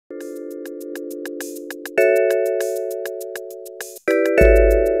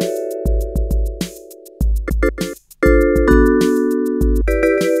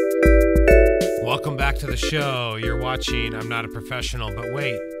the show. You're watching I'm Not a Professional, but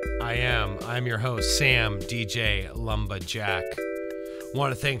wait, I am. I'm your host, Sam DJ Lumberjack.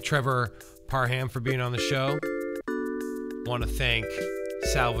 Want to thank Trevor Parham for being on the show. Want to thank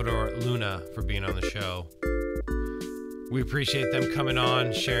Salvador Luna for being on the show. We appreciate them coming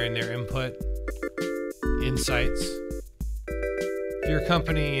on, sharing their input, insights. If you're a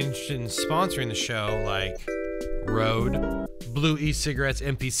company interested in sponsoring the show, like Rode, Blue E-Cigarettes,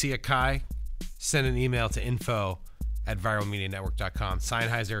 MPC Akai, send an email to info@viralmedianetwork.com.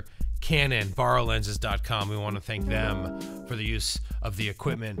 Sennheiser, Canon, borrowlenses.com. We want to thank them for the use of the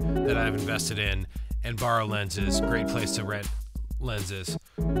equipment that I've invested in. And Borrow Lenses, great place to rent lenses.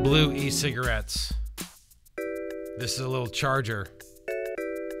 Blue E-Cigarettes. This is a little charger.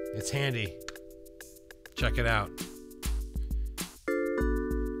 It's handy. Check it out.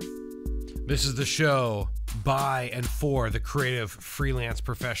 This is the show by and for the creative freelance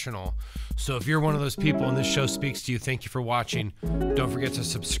professional. So if you're one of those people and this show speaks to you, thank you for watching. Don't forget to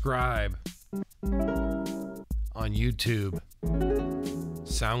subscribe on YouTube,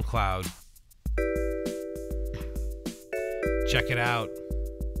 SoundCloud. Check it out.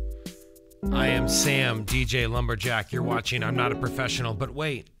 I am Sam, DJ Lumberjack. You're watching I'm Not a Professional, but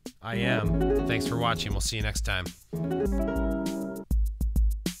wait, I am. Thanks for watching. We'll see you next time.